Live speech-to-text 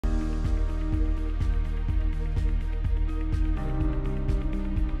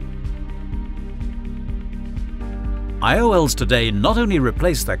IOLs today not only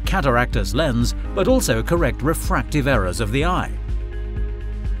replace the cataract as lens, but also correct refractive errors of the eye.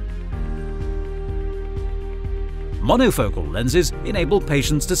 Monofocal lenses enable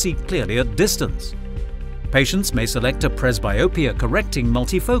patients to see clearly at distance. Patients may select a presbyopia-correcting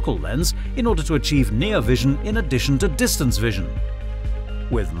multifocal lens in order to achieve near vision in addition to distance vision.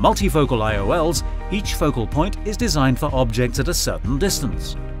 With multifocal IOLs, each focal point is designed for objects at a certain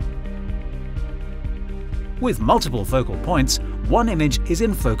distance. With multiple focal points, one image is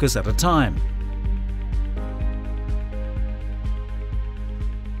in focus at a time.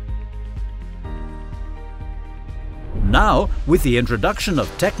 Now, with the introduction of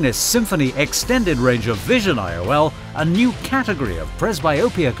Tecnis Symfony Extended Range of Vision IOL, a new category of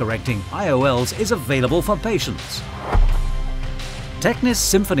presbyopia-correcting IOLs is available for patients. Tecnis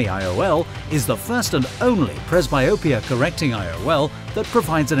Symfony IOL is the first and only presbyopia-correcting IOL that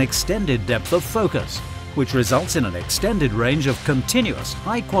provides an extended depth of focus, which results in an extended range of continuous,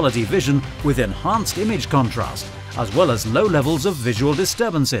 high-quality vision with enhanced image contrast, as well as low levels of visual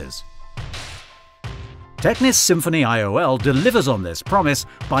disturbances. Tecnis Symfony IOL delivers on this promise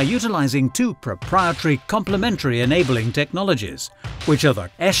by utilizing two proprietary complementary enabling technologies, which are the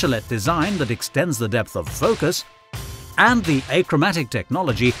echelette design that extends the depth of focus and the achromatic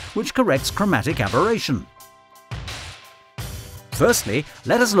technology which corrects chromatic aberration. Firstly,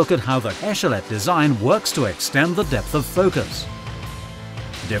 let us look at how the echelette design works to extend the depth of focus.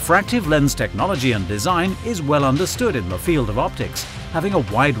 Diffractive lens technology and design is well understood in the field of optics, having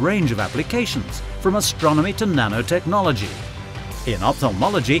a wide range of applications, from astronomy to nanotechnology. In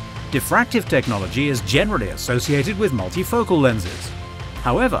ophthalmology, diffractive technology is generally associated with multifocal lenses.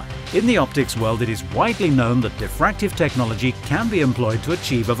 However, in the optics world it is widely known that diffractive technology can be employed to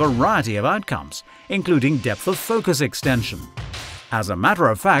achieve a variety of outcomes, including depth of focus extension. As a matter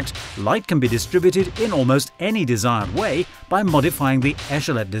of fact, light can be distributed in almost any desired way by modifying the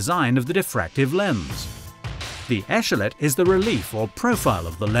echelette design of the diffractive lens. The echelette is the relief or profile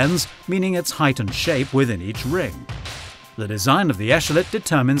of the lens, meaning its height and shape within each ring. The design of the echelette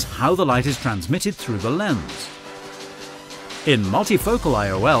determines how the light is transmitted through the lens. In multifocal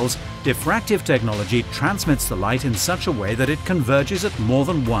IOLs, diffractive technology transmits the light in such a way that it converges at more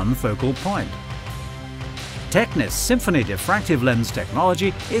than one focal point. Tecnis Symfony diffractive lens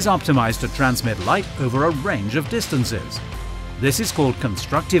technology is optimized to transmit light over a range of distances. This is called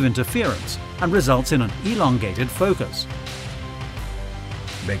constructive interference and results in an elongated focus.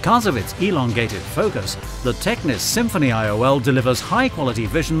 Because of its elongated focus, the Tecnis Symfony IOL delivers high-quality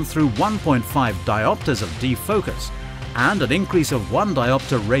vision through 1.5 diopters of defocus and an increase of 1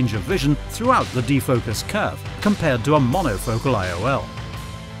 diopter range of vision throughout the defocus curve compared to a monofocal IOL.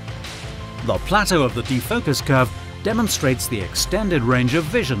 The plateau of the defocus curve demonstrates the extended range of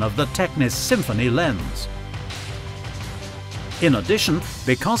vision of the Tecnis Symfony lens. In addition,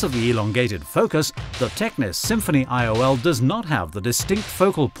 because of the elongated focus, the Tecnis Symfony IOL does not have the distinct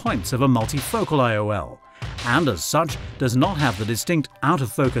focal points of a multifocal IOL, and as such does not have the distinct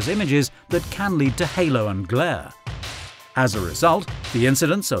out-of-focus images that can lead to halo and glare. As a result, the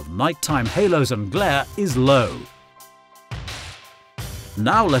incidence of nighttime halos and glare is low.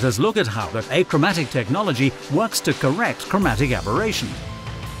 Now let us look at how the achromatic technology works to correct chromatic aberration.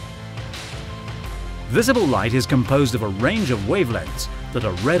 Visible light is composed of a range of wavelengths that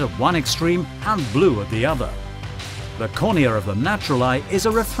are red at one extreme and blue at the other. The cornea of the natural eye is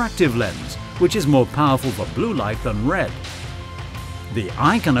a refractive lens, which is more powerful for blue light than red. The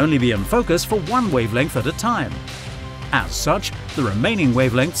eye can only be in focus for one wavelength at a time. As such, the remaining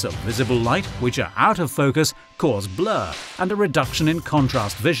wavelengths of visible light, which are out of focus, cause blur and a reduction in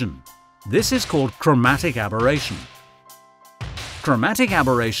contrast vision. This is called chromatic aberration. Chromatic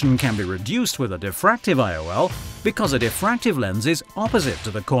aberration can be reduced with a diffractive IOL because a diffractive lens is opposite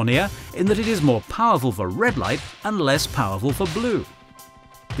to the cornea in that it is more powerful for red light and less powerful for blue.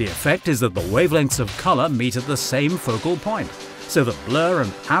 The effect is that the wavelengths of color meet at the same focal point, so that blur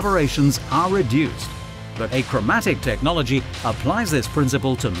and aberrations are reduced. But achromatic technology applies this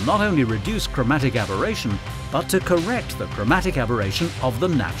principle to not only reduce chromatic aberration, but to correct the chromatic aberration of the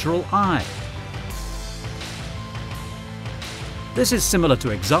natural eye. This is similar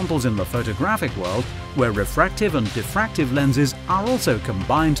to examples in the photographic world, where refractive and diffractive lenses are also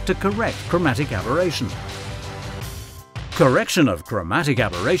combined to correct chromatic aberration. Correction of chromatic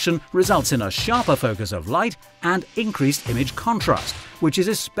aberration results in a sharper focus of light and increased image contrast, which is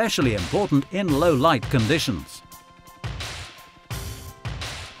especially important in low light conditions.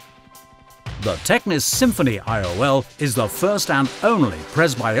 The Tecnis Symfony IOL is the first and only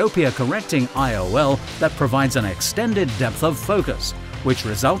presbyopia-correcting IOL that provides an extended depth of focus, which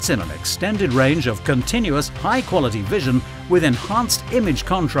results in an extended range of continuous high-quality vision with enhanced image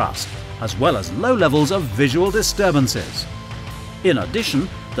contrast, as well as low levels of visual disturbances. In addition,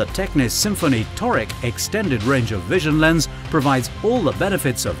 the Tecnis Symfony Toric extended range of vision lens provides all the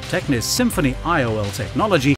benefits of Tecnis Symfony IOL technology